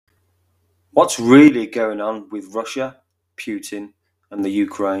What's really going on with Russia, Putin, and the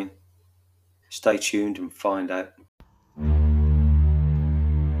Ukraine? Stay tuned and find out.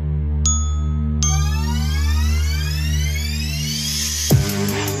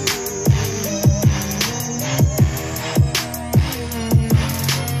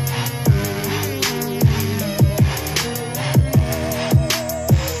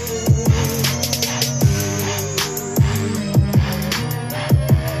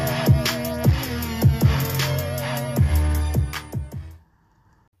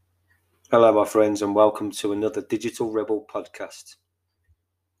 Hello, my friends, and welcome to another Digital Rebel podcast.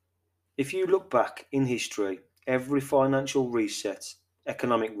 If you look back in history, every financial reset,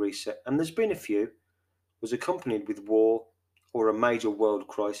 economic reset, and there's been a few, was accompanied with war or a major world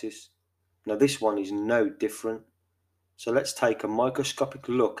crisis. Now, this one is no different. So let's take a microscopic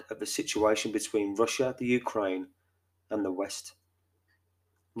look at the situation between Russia, the Ukraine, and the West.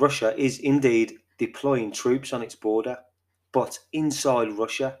 Russia is indeed deploying troops on its border, but inside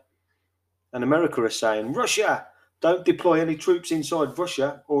Russia. And America is saying, Russia, don't deploy any troops inside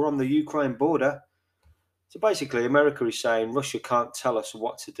Russia or on the Ukraine border. So basically, America is saying Russia can't tell us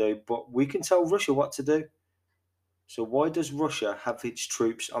what to do, but we can tell Russia what to do. So why does Russia have its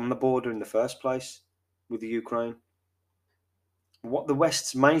troops on the border in the first place with the Ukraine? What the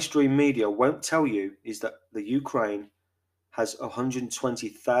West's mainstream media won't tell you is that the Ukraine has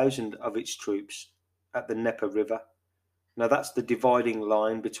 120,000 of its troops at the Dnieper River. Now that's the dividing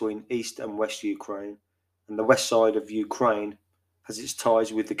line between East and West Ukraine, and the west side of Ukraine has its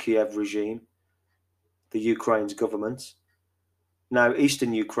ties with the Kiev regime, the Ukraine's government. Now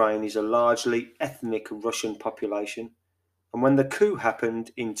eastern Ukraine is a largely ethnic Russian population, and when the coup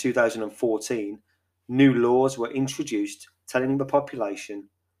happened in 2014, new laws were introduced telling the population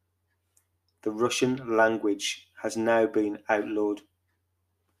the Russian language has now been outlawed.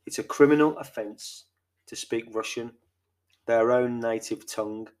 It's a criminal offence to speak Russian, their own native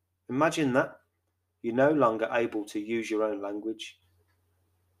tongue. Imagine that. You're no longer able to use your own language.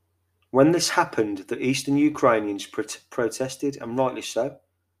 When this happened, the eastern Ukrainians protested, and rightly so,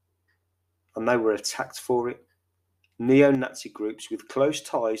 and they were attacked for it. Neo-Nazi groups with close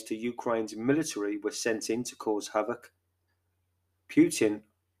ties to Ukraine's military were sent in to cause havoc. Putin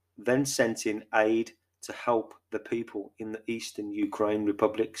then sent in aid to help the people in the eastern Ukraine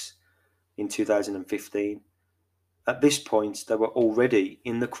republics in 2015. At this point, they were already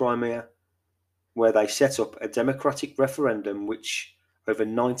in the Crimea, where they set up a democratic referendum which over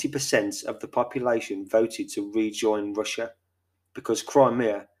 90% of the population voted to rejoin Russia, because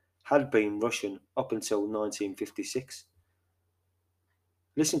Crimea had been Russian up until 1956.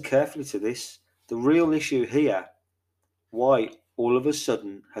 Listen carefully to this. The real issue here, why all of a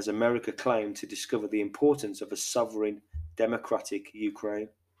sudden has America claimed to discover the importance of a sovereign, democratic Ukraine?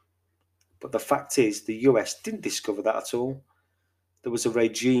 But the fact is, the US didn't discover that at all. There was a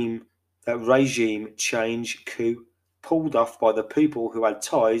regime change coup pulled off by the people who had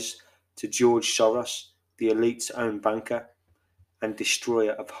ties to George Soros, the elite's own banker and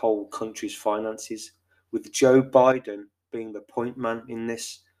destroyer of whole countries' finances, with Joe Biden being the point man in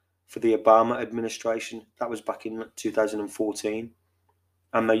this for the Obama administration. That was back in 2014.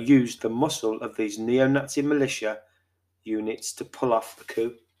 And they used the muscle of these neo-Nazi militia units to pull off the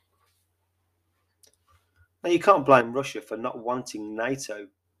coup. Now, you can't blame Russia for not wanting NATO,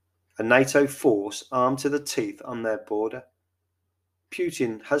 a NATO force armed to the teeth on their border.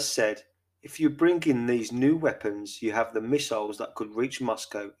 Putin has said, if you bring in these new weapons, you have the missiles that could reach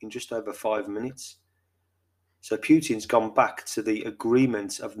Moscow in just over 5 minutes. So Putin's gone back to the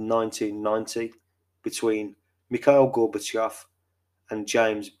agreement of 1990 between Mikhail Gorbachev and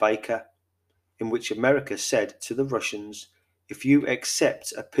James Baker, in which America said to the Russians, if you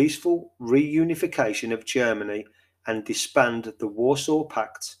accept a peaceful reunification of Germany and disband the Warsaw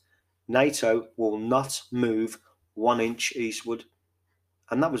Pact, NATO will not move 1 inch eastward.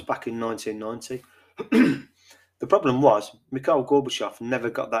 And that was back in 1990. The problem was, Mikhail Gorbachev never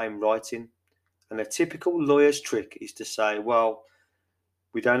got that in writing. And a typical lawyer's trick is to say, well,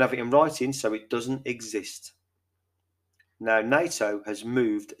 we don't have it in writing, so it doesn't exist. Now, NATO has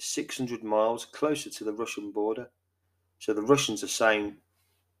moved 600 miles closer to the Russian border. So the Russians are saying,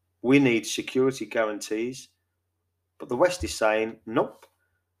 we need security guarantees. But the West is saying, nope,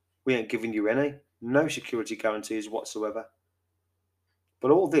 we ain't giving you any. No security guarantees whatsoever.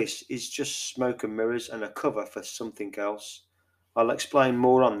 But all this is just smoke and mirrors and a cover for something else. I'll explain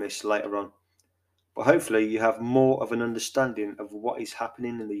more on this later on. But hopefully you have more of an understanding of what is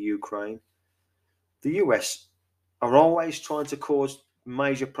happening in the Ukraine. The US are always trying to cause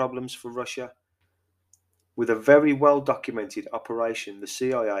major problems for Russia with a very well documented operation, the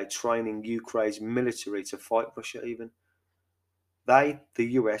CIA training Ukraine's military to fight Russia even. They, the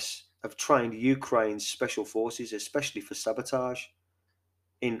US, have trained Ukraine's special forces, especially for sabotage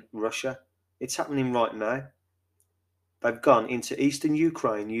in Russia. It's happening right now. They've gone into eastern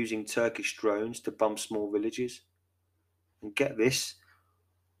Ukraine using Turkish drones to bomb small villages. And get this,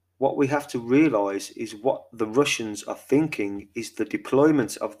 what we have to realise is what the Russians are thinking is the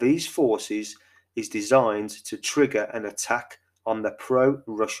deployment of these forces is designed to trigger an attack on the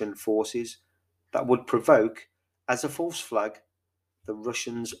pro-Russian forces that would provoke, as a false flag, the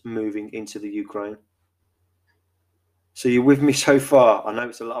Russians moving into the Ukraine. So you're with me so far? I know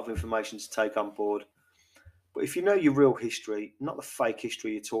it's a lot of information to take on board. But if you know your real history, not the fake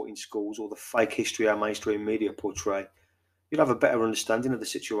history you're taught in schools or the fake history our mainstream media portray, you'll have a better understanding of the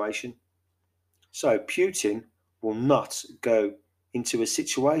situation. So Putin will not go into a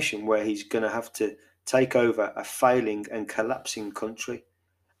situation where he's going to have to take over a failing and collapsing country.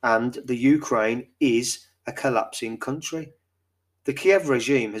 And the Ukraine is a collapsing country. The Kiev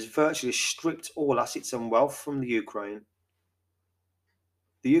regime has virtually stripped all assets and wealth from the Ukraine.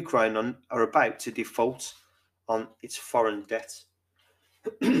 The Ukraine are about to default on its foreign debt.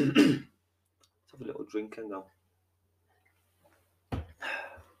 Let's have a little drink and go.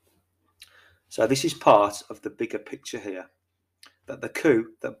 So this is part of the bigger picture here, that the coup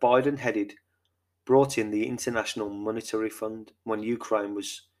that Biden headed brought in the International Monetary Fund when Ukraine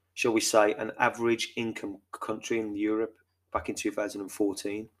was, shall we say, an average income country in Europe back in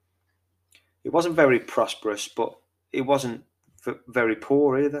 2014. It wasn't very prosperous, but it wasn't very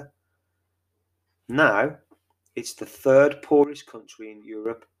poor either. Now, it's the third poorest country in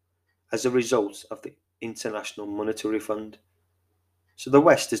Europe as a result of the International Monetary Fund. So the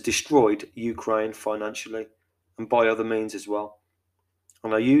West has destroyed Ukraine financially and by other means as well,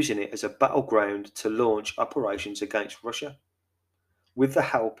 and are using it as a battleground to launch operations against Russia, with the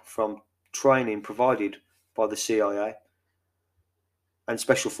help from training provided by the CIA and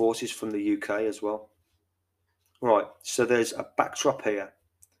special forces from the UK as well. Right, so there's a backdrop here.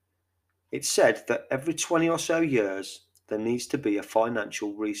 It's said that every 20 or so years there needs to be a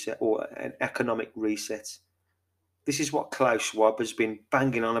financial reset or an economic reset. This is what Klaus Schwab has been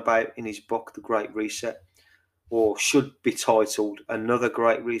banging on about in his book, The Great Reset, or should be titled Another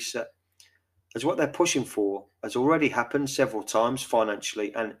Great Reset, as what they're pushing for has already happened several times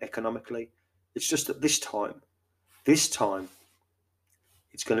financially and economically. It's just that this time,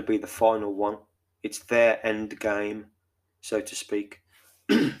 it's going to be the final one. It's their end game, so to speak.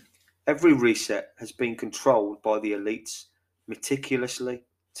 Every reset has been controlled by the elites meticulously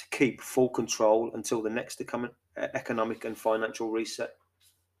to keep full control until the next economic and financial reset.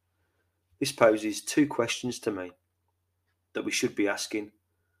 This poses two questions to me that we should be asking.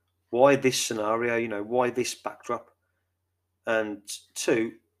 Why this scenario, why this backdrop? And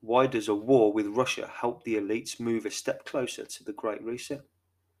two, why does a war with Russia help the elites move a step closer to the Great Reset?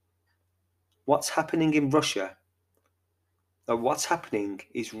 What's happening in Russia? What's happening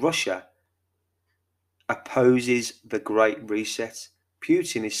is Russia opposes the Great Reset.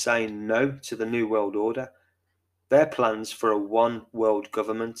 Putin is saying no to the New World Order, their plans for a one world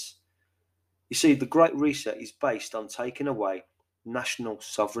government. You see, the Great Reset is based on taking away national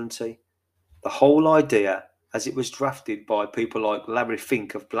sovereignty. The whole idea, as it was drafted by people like Larry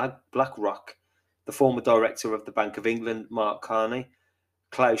Fink of BlackRock, the former director of the Bank of England, Mark Carney,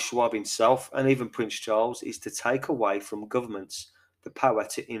 Klaus Schwab himself, and even Prince Charles, is to take away from governments the power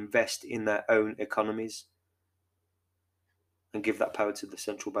to invest in their own economies and give that power to the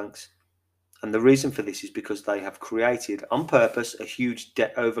central banks. And the reason for this is because they have created, on purpose, a huge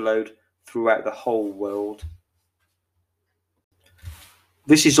debt overload throughout the whole world.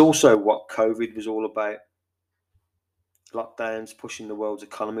 This is also what COVID was all about. Lockdowns pushing the world's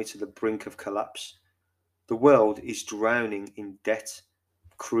economy to the brink of collapse. The world is drowning in debt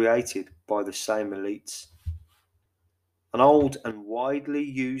created by the same elites. An old and widely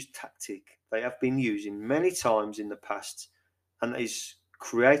used tactic they have been using many times in the past, and is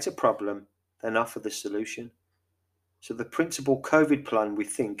create a problem, then offer the solution. So the principal COVID plan, we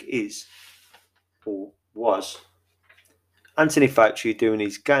think, is, or was, Anthony Fauci doing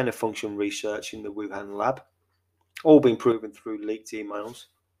his gain-of-function research in the Wuhan lab, all been proven through leaked emails.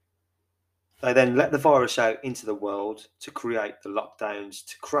 They then let the virus out into the world to create the lockdowns,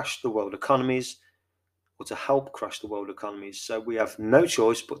 to crash the world economies, or to help crash the world economies. So we have no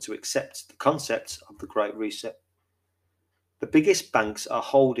choice but to accept the concept of the Great Reset. The biggest banks are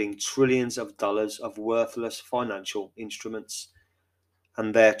holding trillions of dollars of worthless financial instruments,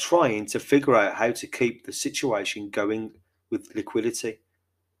 and they're trying to figure out how to keep the situation going with liquidity.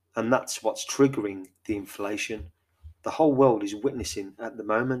 And that's what's triggering the inflation the whole world is witnessing at the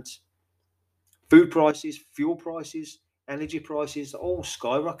moment. Food prices, fuel prices, energy prices are all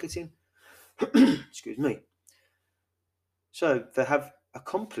skyrocketing. Excuse me. So they have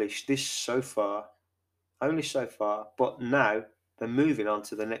accomplished this so far, only so far, but now they're moving on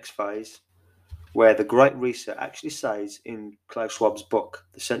to the next phase, where the Great Reset actually says in Klaus Schwab's book,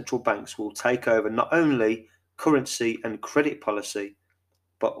 the central banks will take over not only currency and credit policy,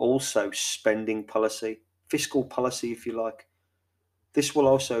 but also spending policy, fiscal policy, if you like. This will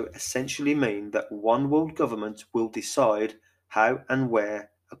also essentially mean that one world government will decide how and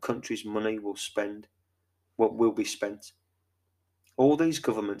where a country's money will be spent. All these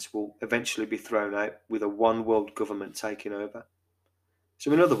governments will eventually be thrown out with a one world government taking over.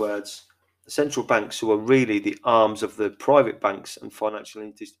 So, in other words, the central banks, who are really the arms of the private banks and financial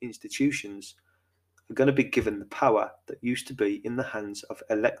institutions, are going to be given the power that used to be in the hands of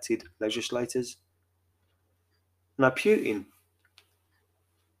elected legislators. Now,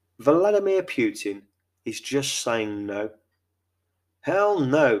 Vladimir Putin, is just saying no. Hell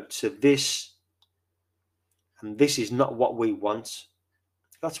no to this, and this is not what we want.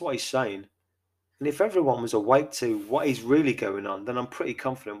 That's what he's saying. And if everyone was awake to what is really going on, then I'm pretty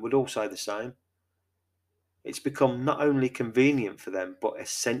confident we'd all say the same. It's become not only convenient for them, but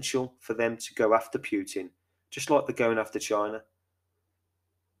essential for them to go after Putin, just like they're going after China.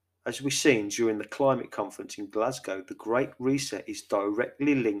 As we've seen during the climate conference in Glasgow, the Great Reset is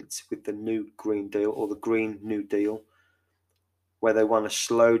directly linked with the new Green Deal, or the Green New Deal, where they want to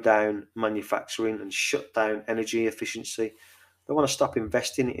slow down manufacturing and shut down energy efficiency. They want to stop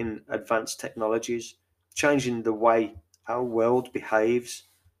investing in advanced technologies, changing the way our world behaves,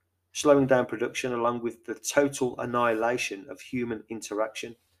 slowing down production, along with the total annihilation of human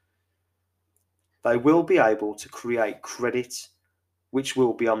interaction. They will be able to create credit, which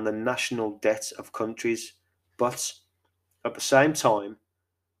will be on the national debt of countries, but at the same time,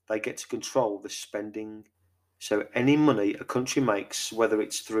 they get to control the spending. So any money a country makes, whether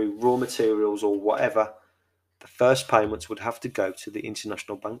it's through raw materials or whatever, the first payments would have to go to the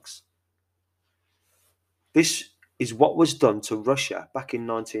international banks. This is what was done to Russia back in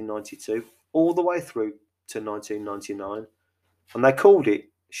 1992, all the way through to 1999, and they called it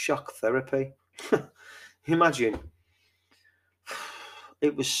shock therapy. Imagine,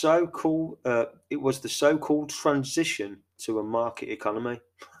 it was so cool. It was the so-called transition to a market economy.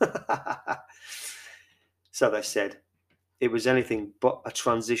 So they said it was anything but a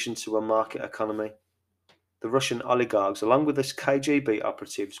transition to a market economy. The Russian oligarchs, along with the KGB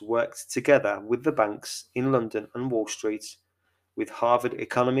operatives, worked together with the banks in London and Wall Street, with Harvard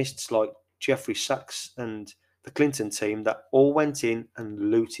economists like Jeffrey Sachs and the Clinton team that all went in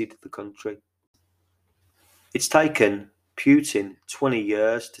and looted the country. It's taken Putin 20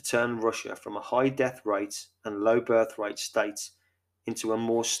 years to turn Russia from a high death rate and low birth rate state into a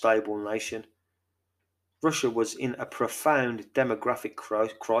more stable nation. Russia was in a profound demographic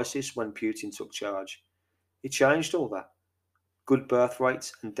crisis when Putin took charge. He changed all that. Good birth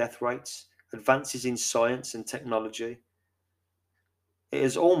rates and death rates, advances in science and technology. It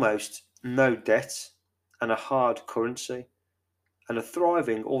is almost no debt and a hard currency and a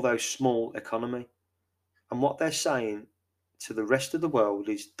thriving, although small, economy. And what they're saying to the rest of the world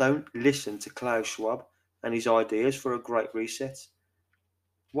is, don't listen to Klaus Schwab and his ideas for a great reset.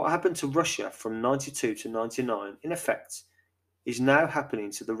 What happened to Russia from 92 to 99, in effect, is now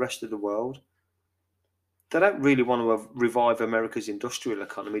happening to the rest of the world. They don't really want to revive America's industrial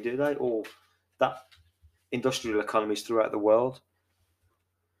economy, do they? Or that industrial economies throughout the world.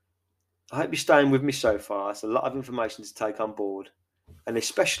 I hope you're staying with me so far. It's a lot of information to take on board. And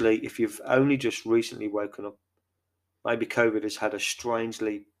especially if you've only just recently woken up. Maybe COVID has had a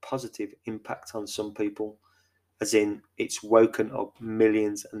strangely positive impact on some people, as in it's woken up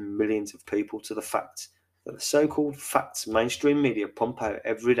millions and millions of people to the fact that the so-called facts mainstream media pump out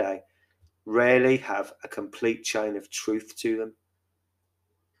every day rarely have a complete chain of truth to them.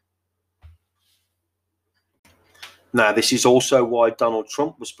 Now, this is also why Donald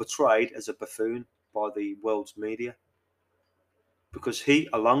Trump was portrayed as a buffoon by the world's media, because he,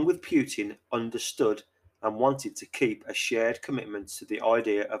 along with Putin, understood and wanted to keep a shared commitment to the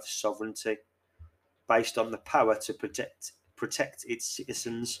idea of sovereignty based on the power to protect its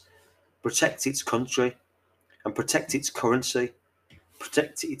citizens, protect its country, and protect its currency,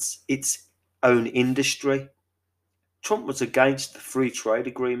 protect its own industry. Trump was against the free trade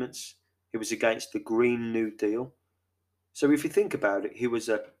agreements. He was against the Green New Deal. So if you think about it, he was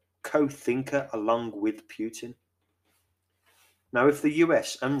a co-thinker along with Putin. Now, if the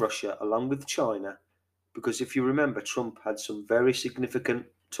US and Russia, along with China, because if you remember, Trump had some very significant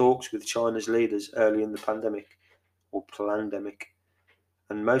talks with China's leaders early in the pandemic or plandemic,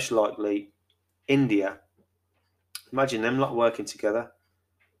 and most likely India. Imagine them lot working together.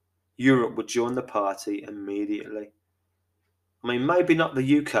 Europe would join the party immediately. I mean, maybe not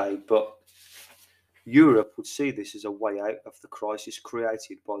the UK, but Europe would see this as a way out of the crisis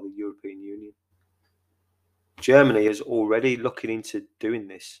created by the European Union. Germany is already looking into doing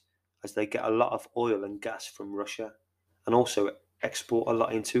this as they get a lot of oil and gas from Russia and also export a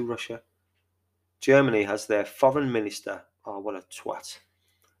lot into Russia. Germany has their foreign minister, oh what a twat,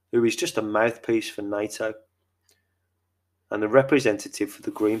 who is just a mouthpiece for NATO and a representative for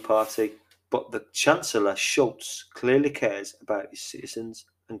the Green Party. But the Chancellor Scholz clearly cares about his citizens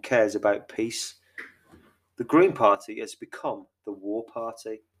and cares about peace. The Green Party has become the war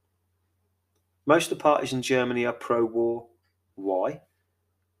party. Most of the parties in Germany are pro-war. Why?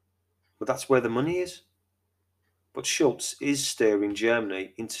 Well, that's where the money is. But Schulz is steering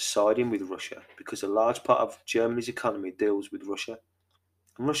Germany into siding with Russia because a large part of Germany's economy deals with Russia.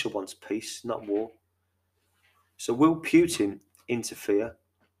 And Russia wants peace, not war. So will Putin interfere?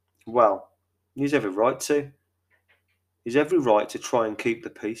 Well, he has every right to. He has every right to try and keep the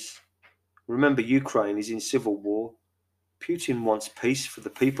peace. Remember, Ukraine is in civil war. Putin wants peace for the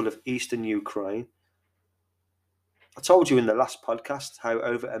people of eastern Ukraine. I told you in the last podcast how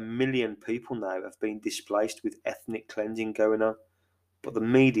over 1 million people now have been displaced with ethnic cleansing going on, but the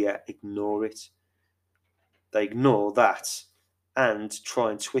media ignore it. They ignore that and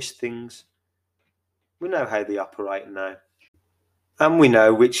try and twist things. We know how they operate now. And we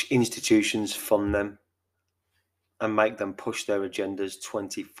know which institutions fund them and make them push their agendas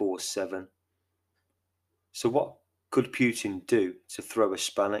 24/7. So what could Putin do to throw a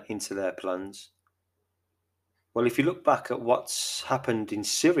spanner into their plans? Well, if you look back at what's happened in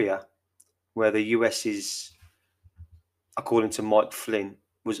Syria, where the US is, according to Mike Flynn,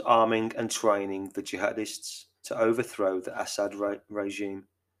 was arming and training the jihadists to overthrow the Assad regime.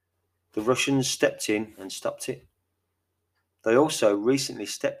 The Russians stepped in and stopped it. They also recently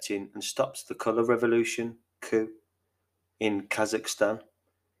stepped in and stopped the colour revolution coup in Kazakhstan.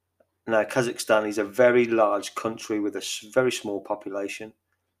 Now, Kazakhstan is a very large country with a very small population,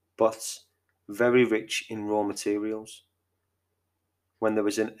 but very rich in raw materials. When there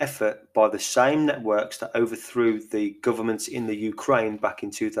was an effort by the same networks that overthrew the governments in the Ukraine back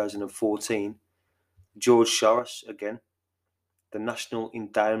in 2014, George Soros again, the National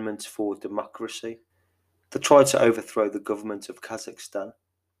Endowment for Democracy, they tried to overthrow the government of Kazakhstan.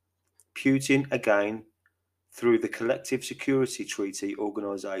 Putin again, through the Collective Security Treaty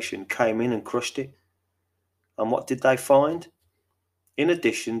Organization, came in and crushed it. And what did they find? In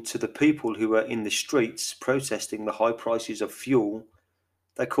addition to the people who were in the streets protesting the high prices of fuel,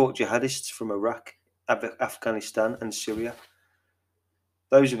 they caught jihadists from Iraq, Afghanistan and Syria.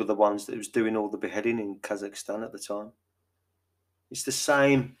 Those were the ones that was doing all the beheading in Kazakhstan at the time. It's the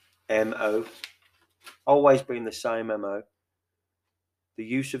same MO, always been the same MO. The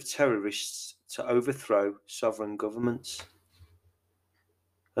use of terrorists to overthrow sovereign governments.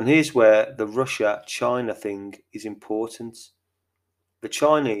 And here's where the Russia-China thing is important. The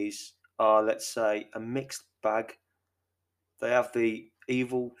Chinese are, let's say, a mixed bag. They have the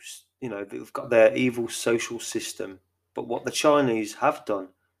evil, they've got their evil social system. But what the Chinese have done,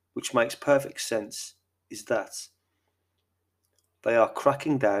 which makes perfect sense, is that they are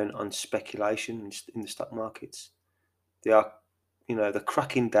cracking down on speculation in the stock markets. They are, they're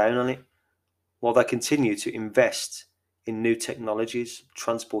cracking down on it while they continue to invest in new technologies,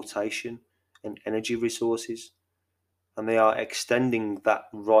 transportation, and energy resources. And they are extending that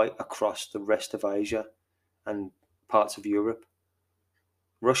right across the rest of Asia and parts of Europe.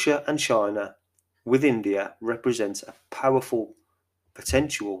 Russia and China, with India, represent a powerful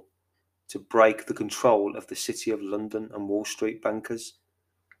potential to break the control of the City of London and Wall Street bankers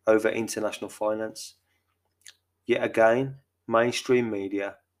over international finance. Yet again, mainstream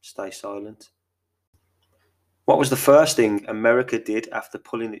media stay silent. What was the first thing America did after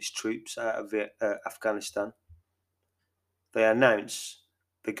pulling its troops out of Afghanistan? They announced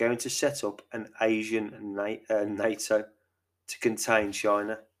they're going to set up an Asian NATO to contain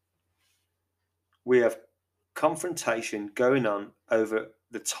China. We have confrontation going on over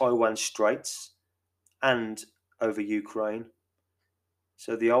the Taiwan Straits and over Ukraine.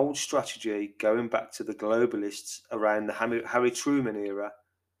 So the old strategy going back to the globalists around the Harry Truman era,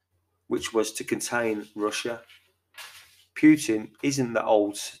 which was to contain Russia. Putin isn't the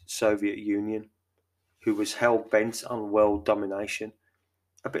old Soviet Union, who was hell-bent on world domination,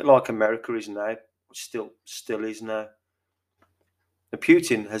 a bit like America is now, still is now. Now,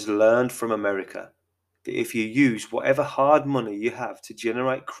 Putin has learned from America that if you use whatever hard money you have to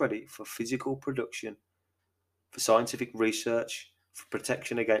generate credit for physical production, for scientific research, for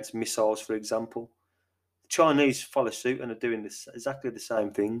protection against missiles, for example, the Chinese follow suit and are doing exactly the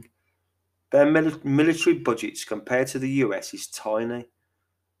same thing. Their military budgets compared to the US is tiny,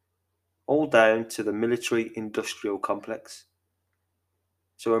 all down to the military-industrial complex.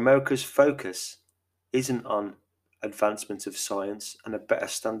 So America's focus isn't on advancement of science and a better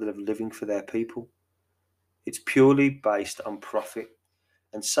standard of living for their people. It's purely based on profit,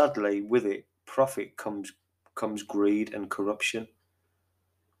 and sadly, with it, profit comes greed and corruption.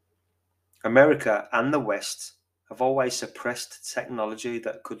 America and the West have always suppressed technology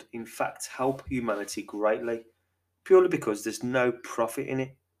that could in fact help humanity greatly, purely because there's no profit in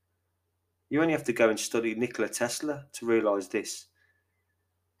it. You only have to go and study Nikola Tesla to realise this.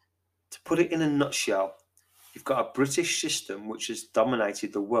 To put it in a nutshell, you've got a British system which has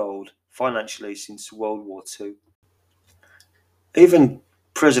dominated the world financially since World War II. Even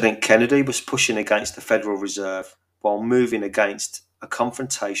President Kennedy was pushing against the Federal Reserve while moving against a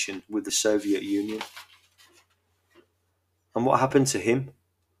confrontation with the Soviet Union. And what happened to him?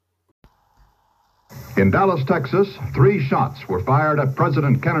 In Dallas, Texas, 3 shots were fired at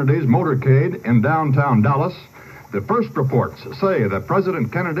President Kennedy's motorcade in downtown Dallas. The first reports say that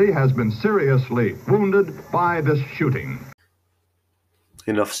President Kennedy has been seriously wounded by this shooting.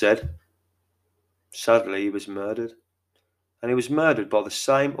 Enough said. Sadly, he was murdered. And he was murdered by the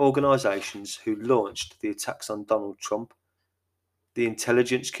same organisations who launched the attacks on Donald Trump, the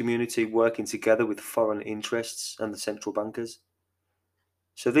intelligence community working together with foreign interests and the central bankers.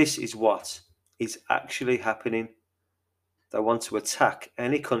 So this is what is actually happening. They want to attack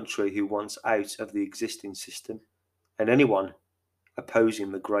any country who wants out of the existing system and anyone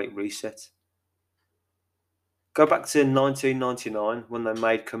opposing the Great Reset. Go back to 1999 when they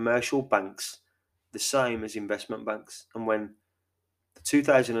made commercial banks the same as investment banks, and when the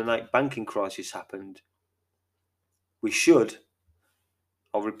 2008 banking crisis happened,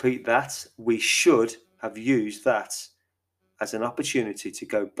 I'll repeat that, we should have used that as an opportunity to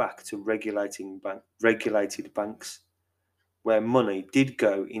go back to regulated banks, where money did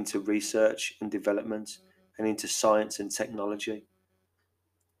go into research and development and into science and technology.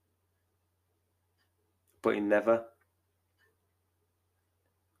 But it never.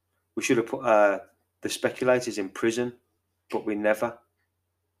 We should have put the speculators in prison, but we never.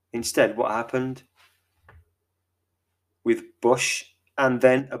 Instead, what happened with Bush and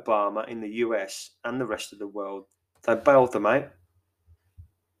then Obama in the US and the rest of the world? They bailed them out.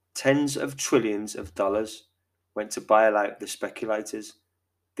 Tens of trillions of dollars went to bail out the speculators.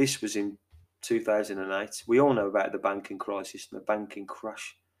 This was in 2008. We all know about the banking crisis and the banking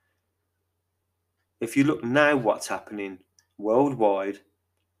crash. If you look now what's happening worldwide,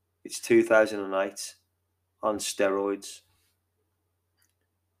 it's 2008 on steroids.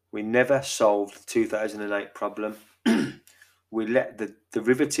 We never solved the 2008 problem. We let the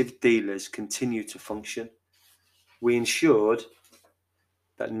derivative dealers continue to function. We ensured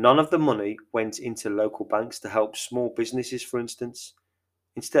that none of the money went into local banks to help small businesses, for instance.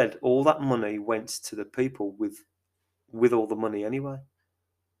 Instead, all that money went to the people with all the money anyway,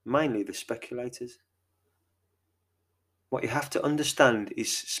 mainly the speculators. What you have to understand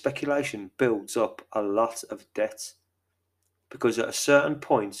is speculation builds up a lot of debt, because at a certain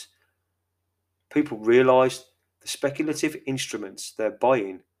point, people realise the speculative instruments they're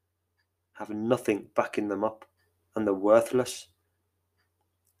buying have nothing backing them up and they're worthless.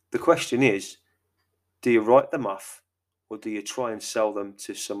 The question is, do you write them off or do you try and sell them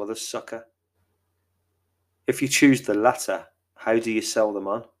to some other sucker? If you choose the latter, how do you sell them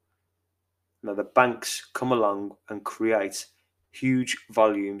on? Now, the banks come along and create huge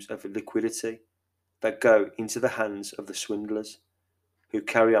volumes of liquidity that go into the hands of the swindlers who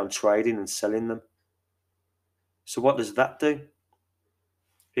carry on trading and selling them. So what does that do?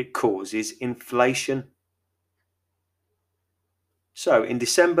 It causes inflation. So in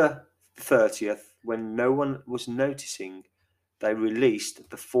December 30th, when no one was noticing, they released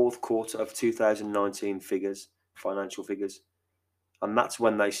the fourth quarter of 2019 financial figures. And that's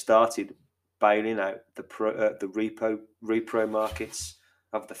when they started bailing out the repo markets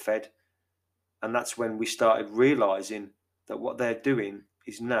of the Fed. And that's when we started realizing that what they're doing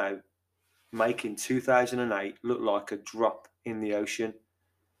is now making 2008 look like a drop in the ocean.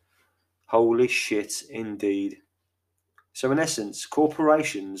 Holy shit, indeed. So in essence,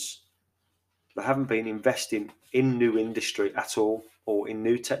 corporations that haven't been investing in new industry at all, or in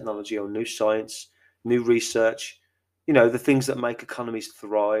new technology or new science, new research, the things that make economies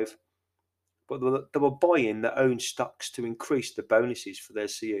thrive, but they were buying their own stocks to increase the bonuses for their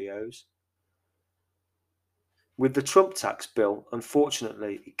CEOs. With the Trump tax bill,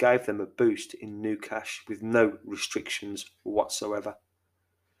 unfortunately, it gave them a boost in new cash with no restrictions whatsoever.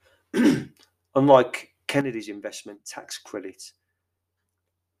 Unlike Kennedy's investment tax credit,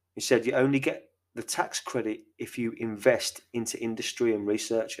 he said you only get the tax credit if you invest into industry and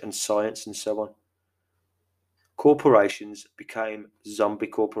research and science and so on. Corporations became zombie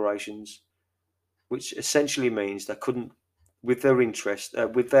corporations, which essentially means they couldn't, with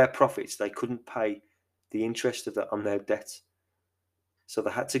their profits, they couldn't pay the interest on their debt. So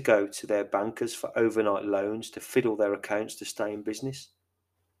they had to go to their bankers for overnight loans to fiddle their accounts to stay in business.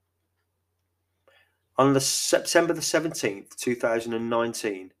 On September the 17th,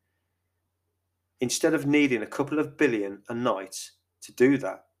 2019, instead of needing a couple of billion a night to do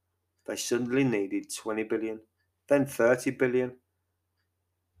that, they suddenly needed 20 billion, then 30 billion.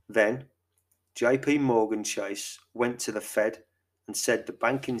 Then JP Morgan Chase went to the Fed and said the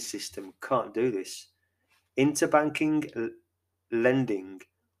banking system can't do this. Interbanking lending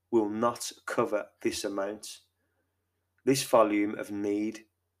will not cover this amount, this volume of need.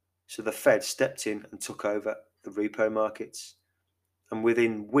 So the Fed stepped in and took over the repo markets. And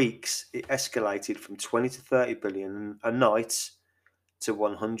within weeks, it escalated from 20 to 30 billion a night to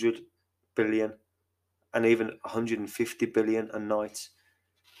 100 billion and even 150 billion a night.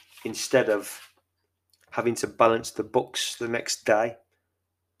 Instead of having to balance the books the next day,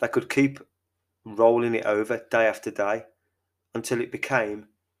 they could keep rolling it over day after day until it became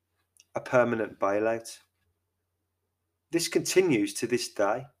a permanent bailout. This continues to this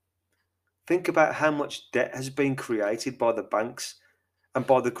day. Think about how much debt has been created by the banks and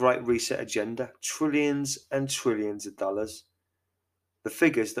by the Great Reset agenda, trillions and trillions of dollars. The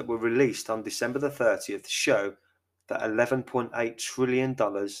figures that were released on December the 30th show that $11.8 trillion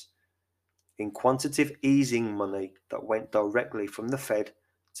in quantitative easing money that went directly from the Fed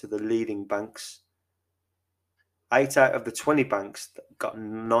to the leading banks. 8 out of the 20 banks that got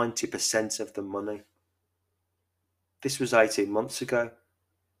 90% of the money. This was 18 months ago.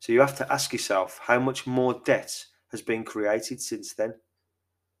 So you have to ask yourself how much more debt has been created since then.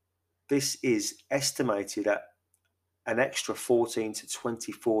 This is estimated at an extra 14 to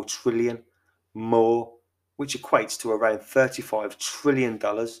 24 trillion more, which equates to around $35 trillion.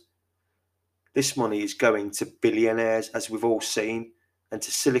 This money is going to billionaires, as we've all seen, and to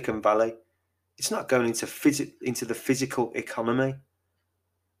Silicon Valley. It's not going into the physical economy.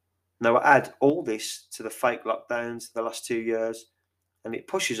 Now, add all this to the fake lockdowns the last 2 years, and it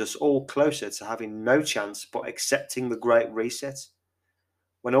pushes us all closer to having no chance but accepting the Great Reset,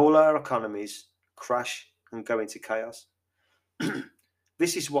 when all our economies crash and go into chaos.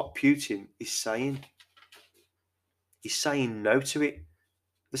 This is what Putin is saying. He's saying no to it.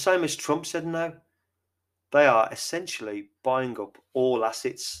 The same as Trump said no. They are essentially buying up all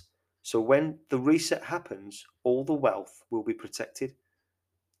assets. So when the reset happens, all the wealth will be protected.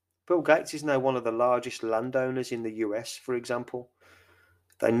 Bill Gates is now one of the largest landowners in the US, for example.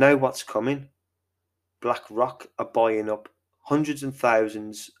 They know what's coming. BlackRock are buying up hundreds and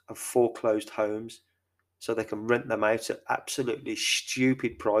thousands of foreclosed homes so they can rent them out at absolutely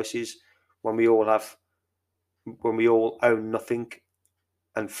stupid prices when we all own nothing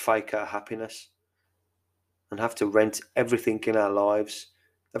and fake our happiness and have to rent everything in our lives.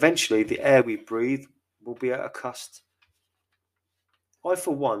 Eventually, the air we breathe will be at a cost. I,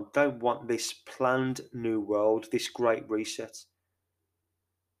 for one, don't want this planned new world, this great reset.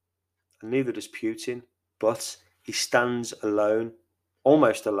 And neither does Putin, but he stands alone,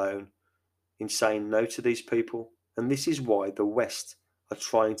 almost alone, in saying no to these people. And this is why the West are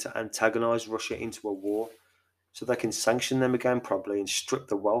trying to antagonize Russia into a war, so they can sanction them again probably and strip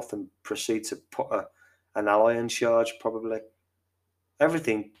the wealth and proceed to put an ally in charge probably.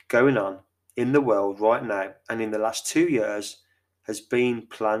 Everything going on in the world right now and in the last 2 years has been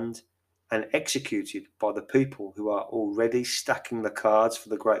planned and executed by the people who are already stacking the cards for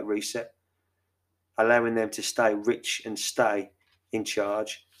the Great Reset, allowing them to stay rich and stay in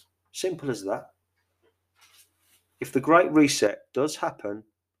charge. Simple as that. If the Great Reset does happen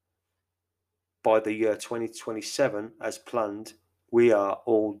by the year 2027 as planned, we are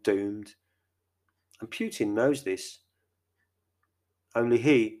all doomed. And Putin knows this. Only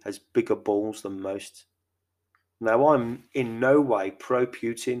he has bigger balls than most. Now, I'm in no way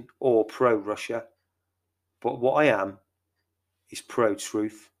pro-Putin or pro-Russia, but what I am is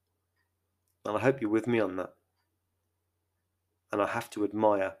pro-truth. And I hope you're with me on that. And I have to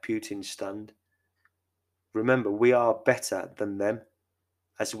admire Putin's stand. Remember, we are better than them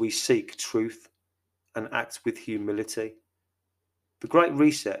as we seek truth and act with humility. The Great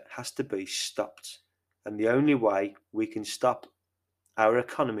Reset has to be stopped, and the only way we can stop our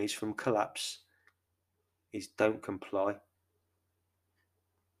economies from collapse is don't comply.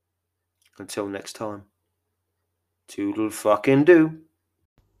 Until next time, toodle fucking do.